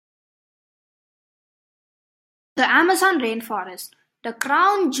The Amazon rainforest, the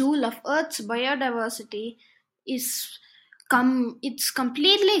crown jewel of Earth's biodiversity, is it's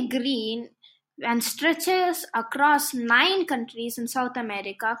completely green and stretches across 9 countries in South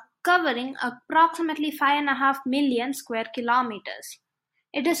America, covering approximately 5.5 million square kilometers.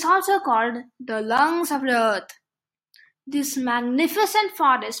 It is also called the lungs of the earth. This magnificent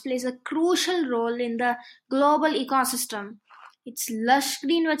forest plays a crucial role in the global ecosystem. Its lush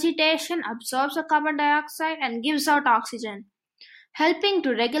green vegetation absorbs the carbon dioxide and gives out oxygen, helping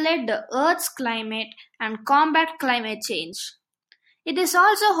to regulate the Earth's climate and combat climate change. It is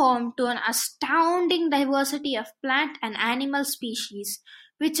also home to an astounding diversity of plant and animal species,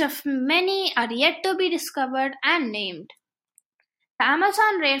 which of many are yet to be discovered and named. The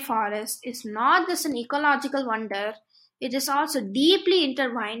Amazon rainforest is not just an ecological wonder, it is also deeply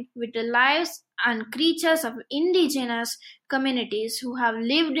intertwined with the lives and creatures of indigenous communities who have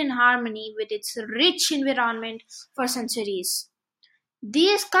lived in harmony with its rich environment for centuries.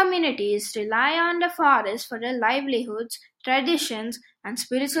 These communities rely on the forest for their livelihoods, traditions, and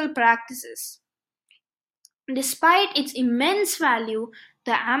spiritual practices. Despite its immense value,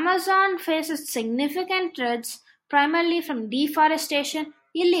 the Amazon faces significant threats primarily from deforestation,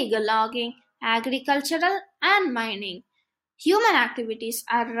 illegal logging, agricultural, and mining. Human activities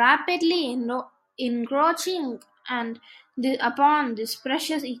are rapidly encroaching upon this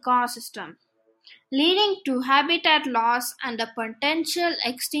precious ecosystem, leading to habitat loss and the potential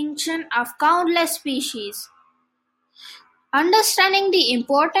extinction of countless species. Understanding the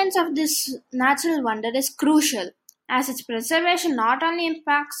importance of this natural wonder is crucial, as its preservation not only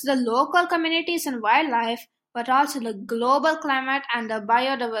impacts the local communities and wildlife, but also the global climate and the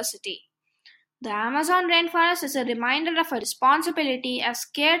biodiversity. The Amazon rainforest is a reminder of our responsibility as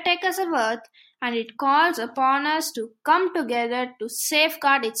caretakers of Earth, and it calls upon us to come together to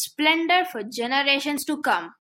safeguard its splendor for generations to come.